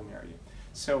thing as I will marry you.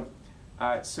 So,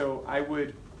 I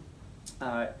would,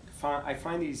 I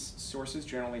find these sources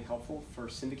generally helpful for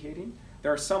syndicating.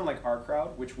 There are some like our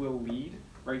crowd, which will lead,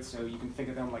 right? So you can think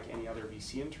of them like any other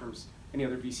VC any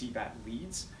other VC that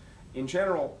leads. In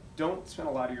general, don't spend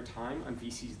a lot of your time on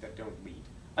VCs that don't lead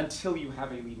until you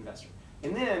have a lead investor.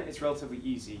 And then it's relatively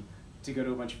easy to go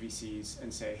to a bunch of VCs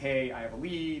and say, hey, I have a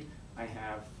lead, I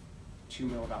have $2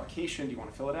 million of allocation, do you want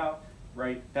to fill it out,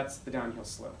 right? That's the downhill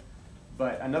slope.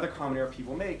 But another common error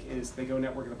people make is they go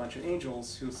network with a bunch of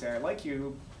angels who say, I like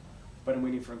you, but I'm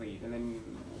waiting for a lead, and then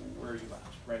where are you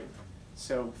left, right?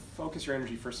 So focus your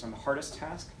energy first on the hardest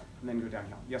task, and then go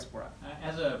downhill. Yes, Borat?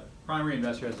 As a primary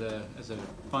investor, as a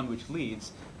fund which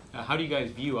leads, how do you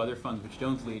guys view other funds which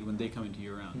don't lead when they come into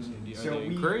your rounds? Mm-hmm. Are they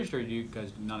encouraged, or do you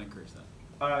guys not encourage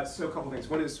that? So a couple things.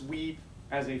 One is we,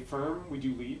 as a firm, we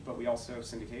do lead, but we also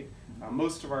syndicate.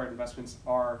 Most of our investments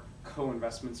are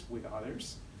co-investments with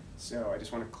others. So I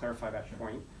just want to clarify that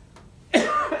point.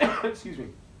 Excuse me.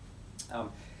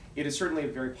 It is certainly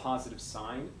a very positive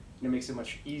sign, and it makes it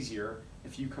much easier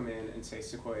if you come in and say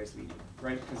Sequoia is leading,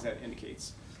 right? Because that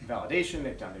indicates validation,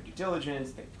 they've done their due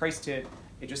diligence, they've priced it.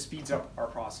 It just speeds up our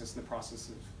process and the process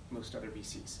of most other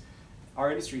VCs. Our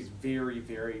industry is very,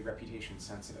 very reputation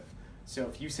sensitive. So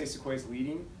if you say Sequoia is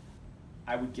leading,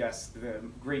 I would guess the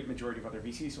great majority of other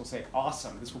VCs will say,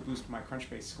 awesome, this will boost my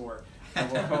Crunchbase score,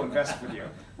 and we'll co-invest with you,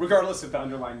 regardless of the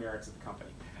underlying merits of the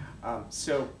company.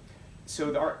 So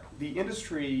the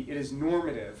industry, it is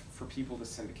normative for people to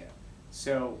syndicate.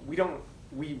 So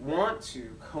we want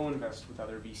to co-invest with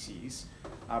other VCs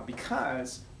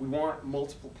because we want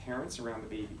multiple parents around the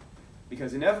baby.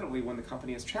 Because inevitably, when the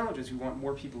company has challenges, we want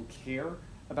more people who care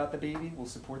about the baby, will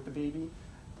support the baby.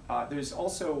 There's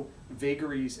also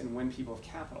vagaries in when people have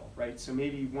capital, right? So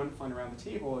maybe one fund around the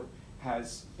table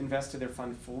has invested their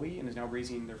fund fully and is now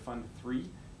raising their fund 3,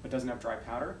 but doesn't have dry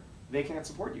powder. They can't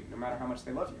support you, no matter how much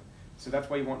they love you. So that's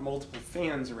why you want multiple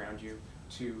fans around you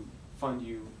to fund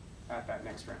you at that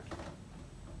next round.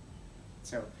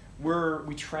 So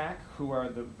we track who are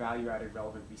the value-added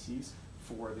relevant VCs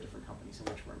for the different companies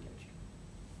in which we're engaged.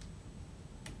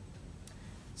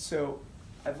 So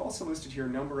I've also listed here a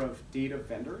number of data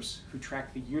vendors who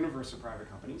track the universe of private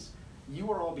companies.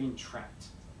 You are all being tracked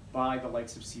by the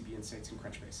likes of CB Insights and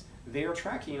Crunchbase. They are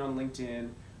tracking on LinkedIn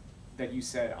that you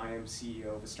said, I am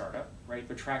CEO of a startup, right?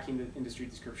 They're tracking the industry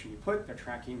description you put. They're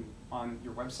tracking on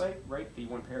your website, right? The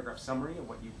one-paragraph summary of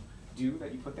what you do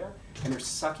that you put there. And they're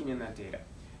sucking in that data.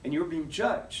 And you're being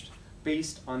judged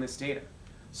based on this data.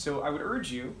 So I would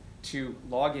urge you to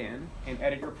log in and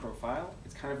edit your profile.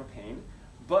 It's kind of a pain.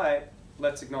 But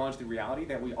let's acknowledge the reality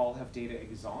that we all have data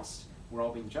exhaust. We're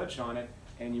all being judged on it.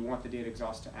 And you want the data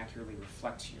exhaust to accurately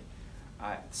reflect you.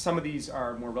 Some of these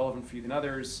are more relevant for you than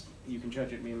others. You can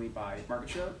judge it mainly by market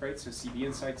share, right? So CB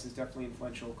Insights is definitely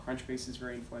influential. Crunchbase is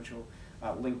very influential.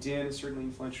 LinkedIn is certainly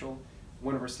influential.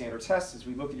 One of our standard tests is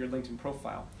we look at your LinkedIn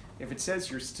profile. If it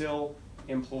says you're still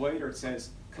employed or it says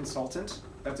consultant,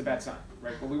 that's a bad sign,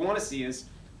 right? What we want to see is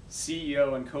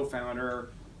CEO and co-founder,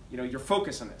 your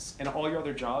focus on this. And all your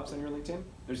other jobs on your LinkedIn,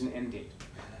 there's an end date,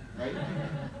 right?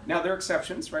 Now, there are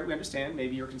exceptions, right? We understand.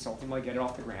 Maybe you're consulting, like get it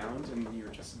off the ground, and you're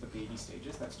just at the baby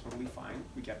stages. That's totally fine.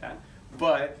 We get that.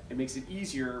 But it makes it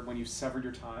easier when you've severed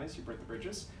your ties, you burnt the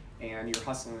bridges, and you're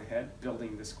hustling ahead,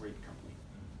 building this great company.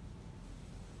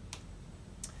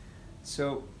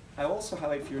 So I also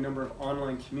highlight for you a number of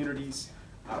online communities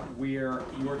where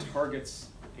your targets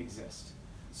exist.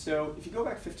 So if you go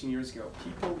back 15 years ago,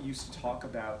 people used to talk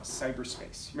about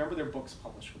cyberspace. Remember there are books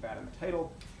published with that in the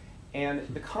title? And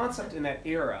the concept in that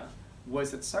era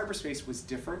was that cyberspace was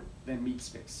different than meat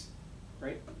space,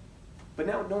 right? But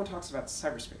now no one talks about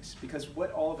cyberspace, because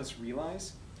what all of us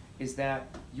realize is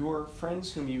that your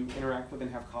friends whom you interact with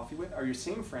and have coffee with are your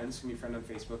same friends whom you friend on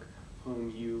Facebook, whom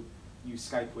you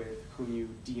Skype with, whom you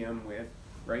DM with,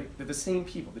 right? They're the same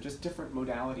people, they're just different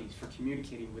modalities for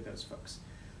communicating with those folks.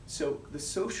 So the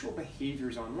social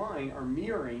behaviors online are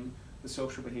mirroring the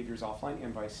social behaviors offline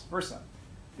and vice versa.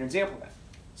 An example of that.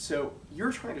 So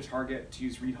you're trying to target, to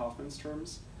use Reid Hoffman's term,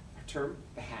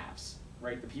 the haves,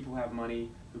 right? The people who have money,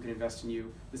 who can invest in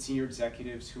you, the senior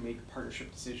executives who make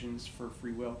partnership decisions for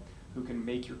free will, who can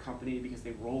make your company because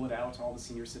they roll it out to all the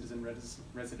senior citizen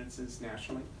residences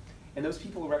nationally. And those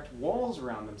people erect walls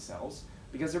around themselves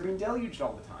because they're being deluged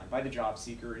all the time by the job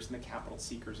seekers and the capital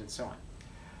seekers and so on.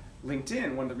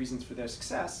 LinkedIn, one of the reasons for their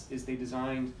success is they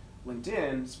designed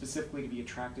LinkedIn specifically to be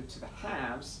attractive to the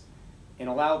haves and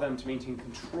allow them to maintain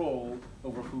control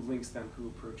over who links them, who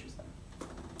approaches them.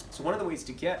 So one of the ways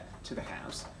to get to the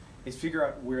haves is figure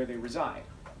out where they reside.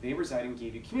 They reside in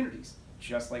gated communities,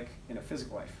 just like in a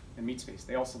physical life, in meat space.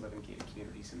 They also live in gated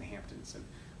communities in the Hamptons and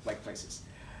like places.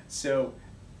 So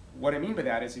what I mean by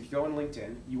that is if you go on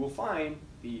LinkedIn, you will find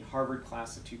the Harvard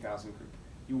class of 2000 group.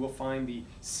 You will find the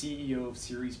CEO of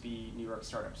Series B New York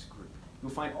Startups group.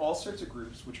 You'll find all sorts of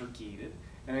groups which are gated,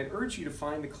 and I'd urge you to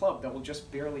find the club that will just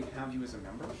barely have you as a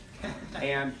member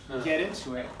and get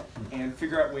into it and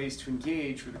figure out ways to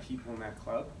engage with the people in that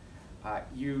club.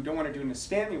 You don't want to do it in a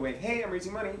spammy way, hey, I'm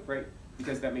raising money, right?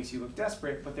 Because that makes you look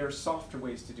desperate, but there are softer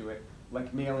ways to do it,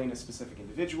 like mailing a specific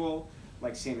individual,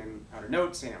 like sending out a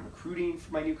note saying I'm recruiting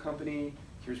for my new company,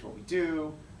 here's what we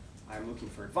do, I'm looking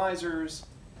for advisors,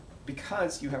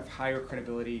 because you have higher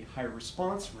credibility, higher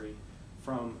response rate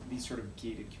from these sort of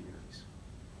gated communities.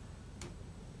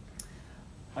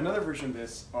 Another version of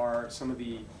this are some of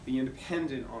the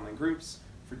independent online groups.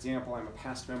 For example, I'm a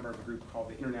past member of a group called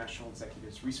the International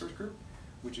Executives Resource Group,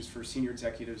 which is for senior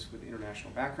executives with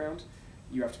international background.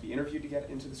 You have to be interviewed to get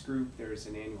into this group. There's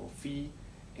an annual fee.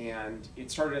 And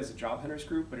it started as a job hunters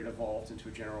group, but it evolved into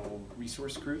a general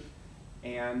resource group.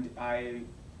 And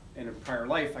in a prior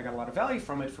life, I got a lot of value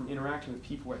from it, from interacting with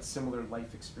people who had similar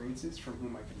life experiences from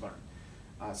whom I could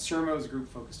learn. CERMO is a group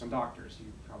focused on doctors.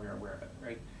 You probably are aware of it,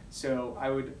 right? So I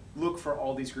would look for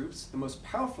all these groups. The most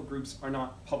powerful groups are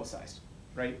not publicized,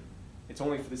 right? It's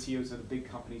only for the CEOs of the big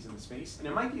companies in the space. And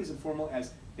it might be as informal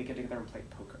as they get together and play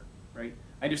poker, right?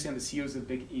 I understand the CEOs of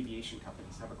big aviation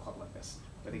companies have a club like this,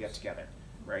 where they get together,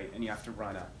 right? And you have to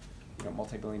run a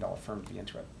multi-billion-dollar firm to be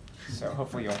into it. So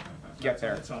hopefully you'll get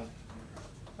there.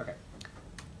 Okay.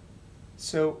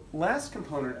 So last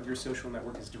component of your social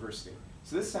network is diversity.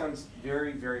 So this sounds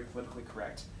very, very politically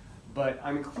correct, but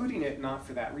I'm including it not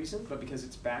for that reason, but because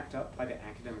it's backed up by the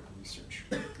academic research.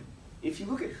 If you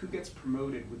look at who gets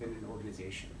promoted within an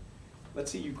organization,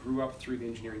 let's say you grew up through the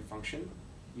engineering function,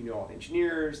 you know all the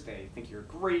engineers, they think you're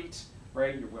great,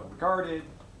 right? You're well regarded,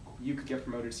 you could get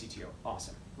promoted to CTO,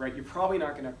 awesome, right? You're probably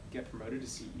not gonna get promoted to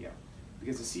CEO,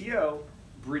 because the CEO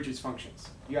bridges functions.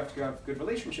 You have to have good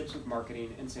relationships with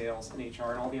marketing and sales and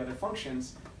HR and all the other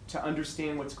functions to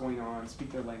understand what's going on,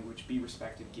 speak their language, be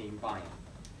respected, gain buy-in.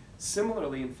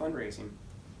 Similarly in fundraising,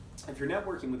 if you're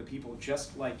networking with the people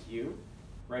just like you,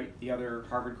 right, the other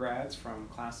Harvard grads from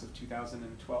class of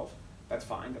 2012, that's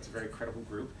fine, that's a very credible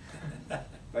group.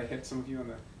 I hit some of you on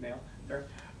the nail there.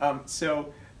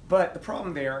 But the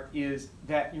problem there is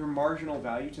that your marginal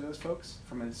value to those folks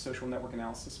from a social network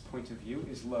analysis point of view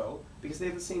is low because they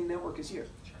have the same network as you,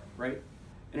 right?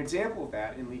 An example of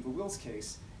that in Legal Will's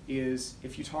case is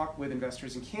if you talk with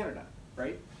investors in Canada,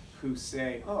 right, who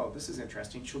say, oh, this is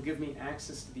interesting, she'll give me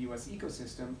access to the US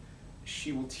ecosystem,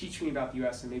 she will teach me about the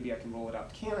US and maybe I can roll it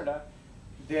out to Canada,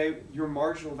 your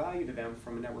marginal value to them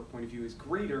from a network point of view is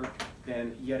greater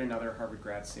than yet another Harvard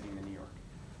grad sitting in New York.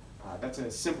 That's a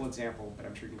simple example, but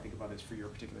I'm sure you can think about this for your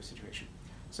particular situation.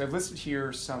 So I've listed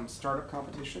here some startup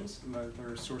competitions,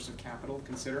 another source of capital to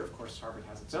consider. Of course, Harvard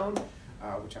has its own,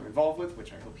 which I'm involved with,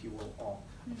 which I hope you will all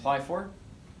apply for.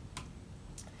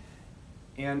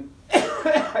 And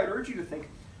I'd urge you to think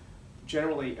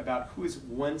generally about who is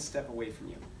one step away from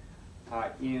you.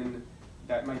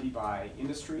 That might be by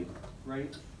industry,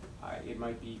 right? It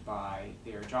might be by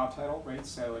their job title, right?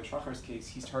 So in Shachar's case,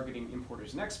 he's targeting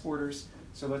importers and exporters.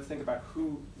 So let's think about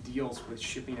who deals with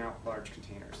shipping out large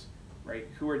containers, right?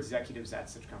 Who are executives at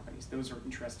such companies? Those are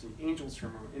interesting angels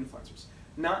from influencers.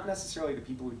 Not necessarily the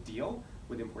people who deal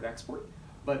with import-export,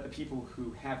 but the people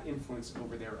who have influence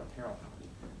over their apparel company,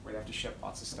 where they have to ship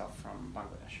lots of stuff from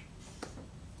Bangladesh.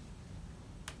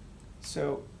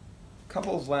 So, a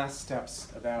couple of last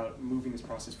steps about moving this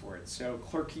process forward. So,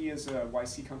 Clerkey is a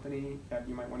YC company that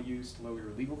you might want to use to lower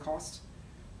your legal costs,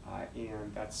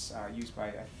 and that's used by,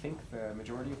 I think, the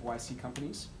majority of YC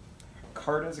companies.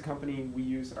 Carta is a company we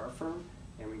use at our firm,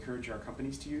 and we encourage our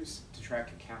companies to use to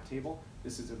track a cap table.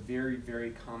 This is a very,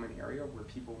 very common area where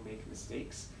people make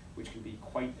mistakes, which can be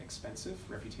quite expensive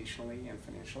reputationally and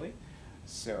financially.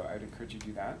 So I would encourage you to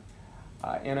do that.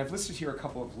 And I've listed here a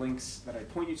couple of links that I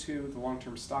point you to. The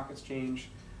Long-Term Stock Exchange,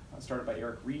 started by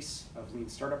Eric Ries of Lean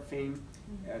Startup fame,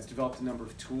 has developed a number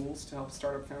of tools to help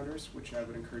startup founders, which I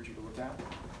would encourage you to look at,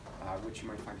 which you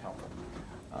might find helpful.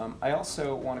 I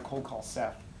also want to cold call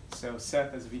Seth. So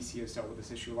Seth, as a VC, has dealt with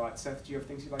this issue a lot. Seth, do you have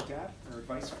things you'd like to add or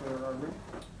advice for our room?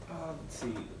 Let's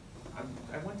see.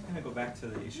 I want to kind of go back to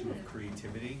the issue of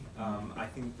creativity. I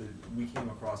think that we came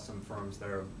across some firms that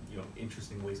are,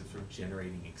 interesting ways of sort of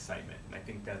generating excitement, and I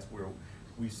think that's where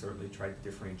we certainly tried to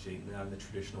differentiate, not in the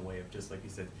traditional way of just, like you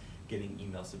said, getting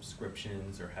email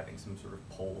subscriptions or having some sort of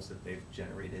polls that they've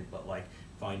generated, but like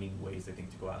finding ways, I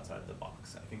think, to go outside of the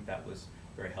box. I think that was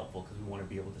very helpful because we want to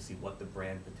be able to see what the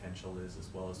brand potential is, as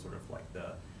well as sort of like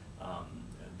the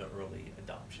early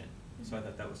adoption. So I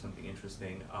thought that was something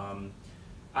interesting.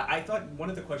 I thought one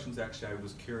of the questions actually I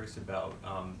was curious about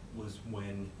was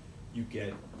when you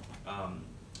get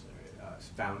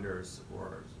founders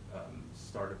or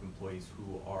startup employees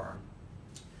who are,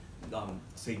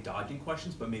 say, dodging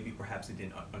questions, but maybe perhaps they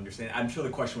didn't understand. I'm sure the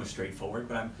question was straightforward,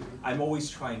 but I'm always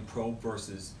trying probe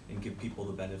versus and give people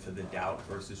the benefit of the doubt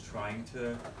versus trying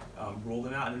to rule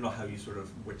them out. I don't know how you sort of,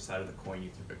 which side of the coin you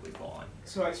typically fall on.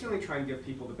 So I certainly try and give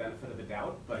people the benefit of the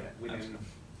doubt, but Yeah,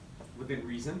 within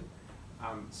reason.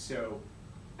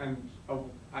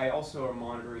 I also am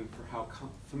monitoring for how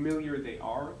familiar they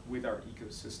are with our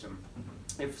ecosystem.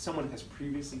 If someone has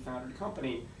previously founded a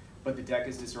company, but the deck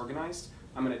is disorganized,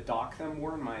 I'm going to dock them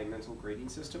more in my mental grading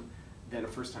system than a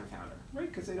first-time founder,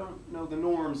 right? Because they don't know the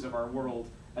norms of our world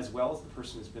as well as the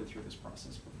person who's been through this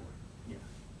process before. Yeah,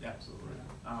 absolutely.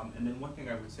 And then one thing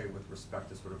I would say with respect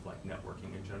to sort of like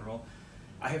networking in general,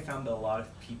 I have found that a lot of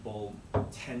people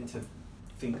tend to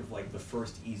think of like the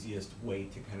first easiest way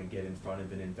to kind of get in front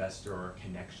of an investor or a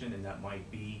connection, and that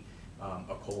might be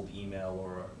a cold email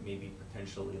or maybe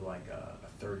potentially like a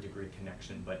third-degree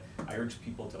connection. But I urge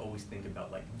people to always think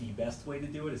about like the best way to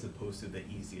do it as opposed to the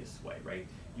easiest way, right?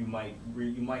 You might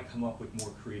come up with more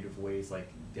creative ways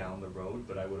like down the road,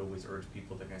 but I would always urge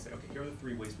people to kind of say, okay, here are the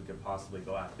 3 ways we could possibly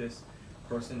go at this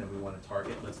person that we want to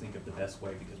target. Let's think of the best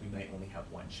way because we might only have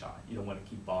one shot. You don't want to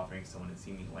keep bothering someone and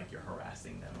seeming like you're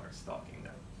harassing them or stalking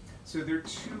them. So there are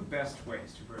 2 best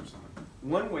ways to approach someone.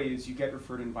 One way is you get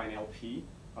referred in by an LP,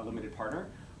 a limited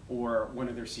partner, or one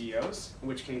of their CEOs, in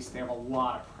which case they have a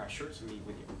lot of pressure to meet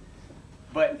with you.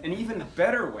 But an even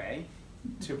better way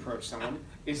to approach someone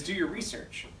is do your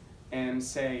research and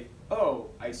say, oh,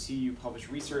 I see you publish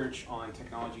research on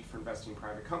technology for investing in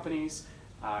private companies.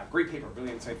 Great paper,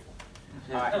 really insightful.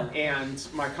 And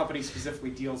my company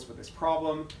specifically deals with this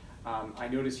problem. I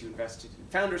noticed you invested in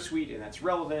Founder Suite, and that's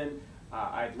relevant.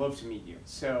 I'd love to meet you.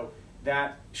 So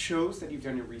that shows that you've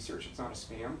done your research. It's not a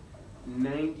spam.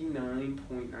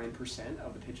 99.9%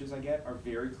 of the pitches I get are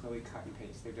very clearly cut and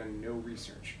paste. They've done no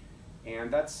research.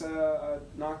 And that's a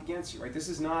knock against you, right? This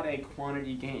is not a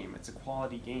quantity game. It's a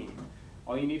quality game.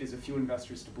 All you need is a few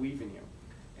investors to believe in you.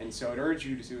 And so I'd urge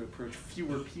you to approach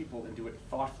fewer people and do it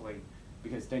thoughtfully,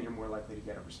 because then you're more likely to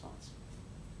get a response.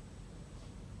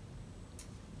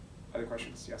 Other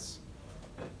questions? Yes?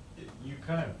 You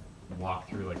kind of walk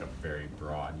through like a very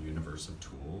broad universe of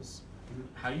tools.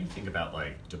 How do you think about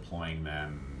like deploying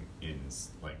them in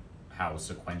like how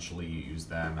sequentially you use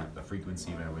them, the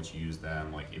frequency by which you use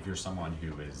them? Like if you're someone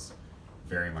who is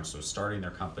very much so starting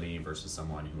their company versus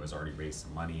someone who has already raised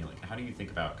some money, like how do you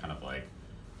think about kind of like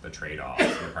the trade-offs,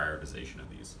 the prioritization of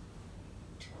these?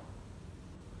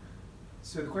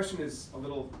 So the question is a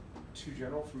little too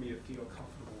general for me to feel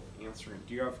comfortable answering.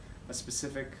 Do you have a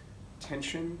specific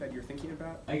tension that you're thinking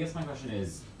about? I guess my question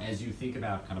is, as you think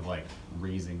about kind of like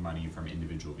raising money from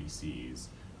individual VCs,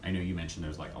 I know you mentioned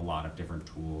there's like a lot of different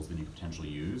tools that you could potentially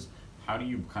use. How do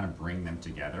you kind of bring them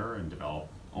together and develop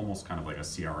almost kind of like a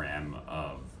CRM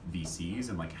of VCs?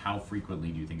 And like how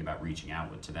frequently do you think about reaching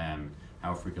out to them?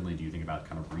 How frequently do you think about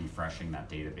kind of refreshing that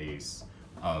database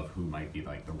of who might be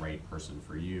like the right person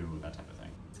for you, that type of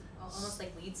thing? Almost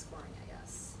like lead scoring, I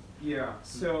guess. Yeah,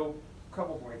 so a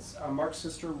couple points. Mark's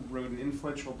sister wrote an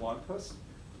influential blog post.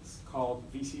 It's called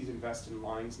VCs Invest in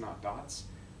Lines, Not Dots.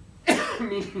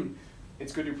 Meaning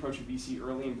it's good to approach a VC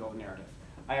early and build a narrative.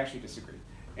 I actually disagree.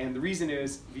 And the reason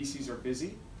is VCs are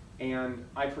busy And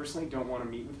I personally don't want to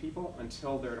meet with people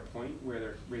until they're at a point where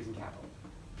they're raising capital.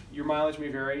 Your mileage may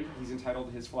vary. He's entitled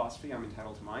to his philosophy. I'm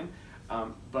entitled to mine.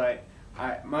 But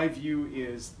my view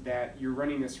is that you're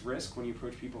running this risk when you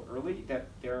approach people early, that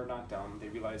they're not dumb. They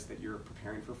realize that you're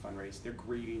preparing for a fundraise. They're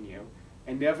grading you.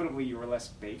 Inevitably, you are less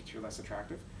baked, you're less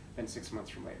attractive than 6 months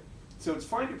from later. So it's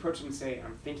fine to approach them and say,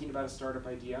 I'm thinking about a startup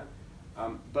idea,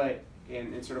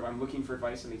 and sort of I'm looking for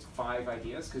advice on these 5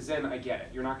 ideas, because then I get it.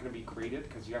 You're not going to be graded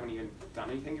because you haven't even done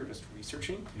anything, you're just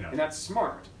researching. Yeah. And that's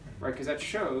smart, right? Because that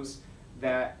shows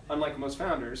that, unlike most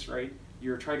founders, right,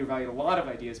 you're trying to evaluate a lot of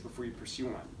ideas before you pursue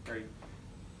one, right?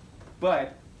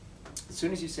 But as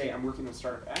soon as you say, I'm working on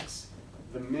startup X,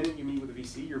 the minute you meet with a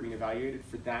VC, you're being evaluated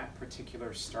for that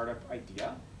particular startup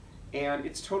idea. And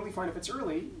it's totally fine if it's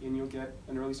early, and you'll get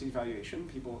an early stage valuation.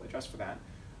 People adjust for that.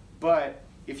 But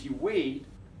if you wait,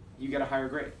 you get a higher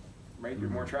grade, right? You're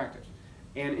more attractive.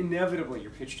 And inevitably,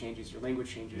 your pitch changes, your language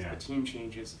changes, the team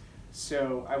changes.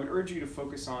 So I would urge you to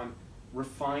focus on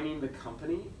refining the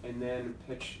company and then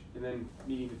pitch, and then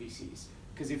meeting the VCs.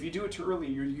 Because if you do it too early,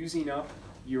 you're using up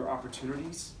your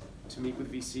opportunities to meet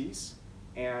with VCs,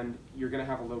 and you're going to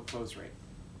have a low close rate.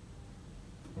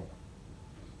 Cool.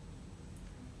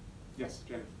 Yes,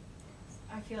 Jenny.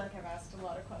 I feel like I've asked a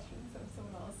lot of questions of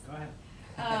someone else. Go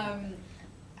ahead.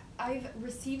 I've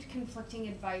received conflicting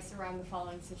advice around the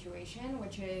following situation,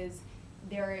 which is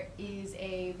there is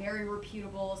a very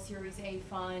reputable Series A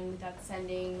fund that's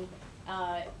sending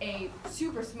a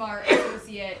super smart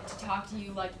associate to talk to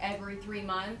you like every 3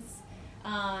 months,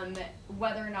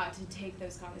 whether or not to take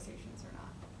those conversations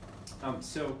or not.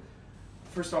 So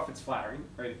first off, it's flattering,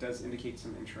 right? It does indicate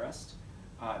some interest.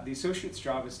 The associate's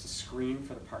job is to screen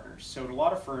for the partners. So in a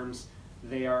lot of firms,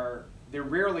 they're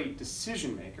rarely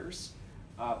decision makers,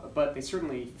 but they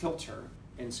certainly filter.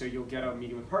 And so you'll get a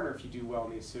meeting with a partner if you do well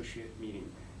in the associate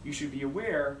meeting. You should be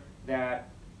aware that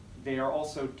they are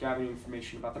also gathering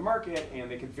information about the market, and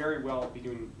they could very well be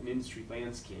doing an industry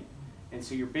landscape. And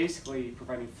so you're basically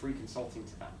providing free consulting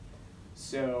to them.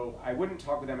 So I wouldn't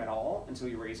talk with them at all until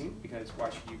you're raising, because why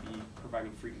should you be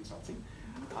providing free consulting?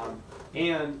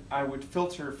 And I would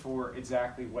filter for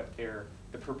exactly what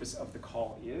the purpose of the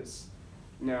call is.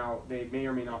 Now, they may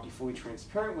or may not be fully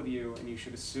transparent with you, and you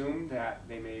should assume that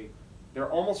they're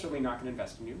almost certainly not going to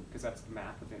invest in you, because that's the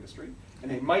math of the industry,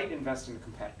 and they might invest in a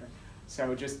competitor. So I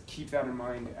would just keep that in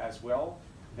mind as well,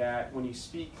 that when you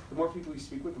speak, the more people you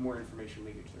speak with, the more information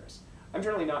leakage there is. I'm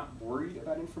generally not worried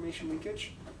about information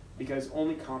leakage, because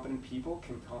only competent people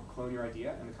can clone your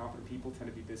idea, and the competent people tend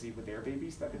to be busy with their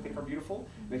babies that they think are beautiful,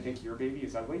 and they think your baby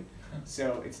is ugly.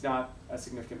 So it's not a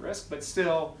significant risk, but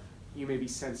still, you may be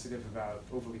sensitive about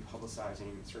overly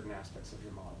publicizing certain aspects of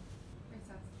your model. Makes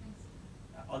sense.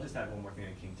 Thanks. I'll just add one more thing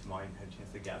that came to mind, had a chance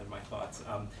to gather my thoughts.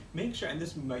 Make sure, and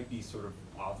this might be sort of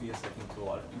obvious, I think, to a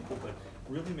lot of people, but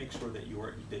really make sure that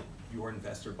your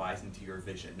investor buys into your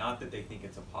vision. Not that they think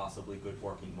it's a possibly good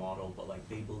working model, but like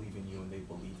they believe in you and they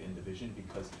believe in the vision,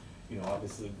 because, you know,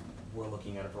 obviously we're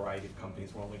looking at a variety of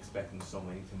companies, we're only expecting so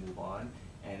many to move on,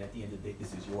 and at the end of the day,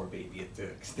 this is your baby, to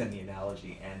extend the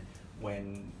analogy. And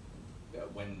when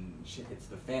shit hits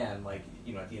the fan, like,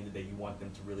 you know, at the end of the day, you want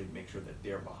them to really make sure that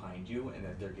they're behind you and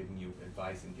that they're giving you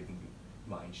advice and giving you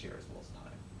mind share as well as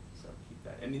time. So keep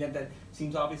that. I mean, that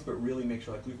seems obvious, but really make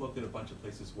sure, like, we've looked at a bunch of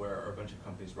places or a bunch of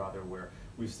companies rather, where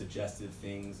we've suggested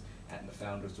things and the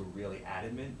founders were really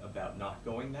adamant about not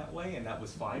going that way, and that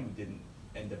was fine. We didn't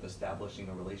end up establishing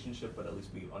a relationship, but at least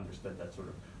we understood that sort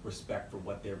of respect for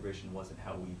what their vision was and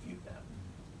how we viewed them.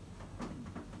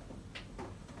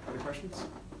 Other questions?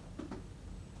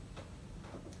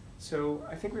 So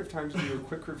I think we have time to do a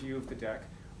quick review of the deck.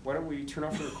 Why don't we turn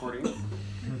off the recording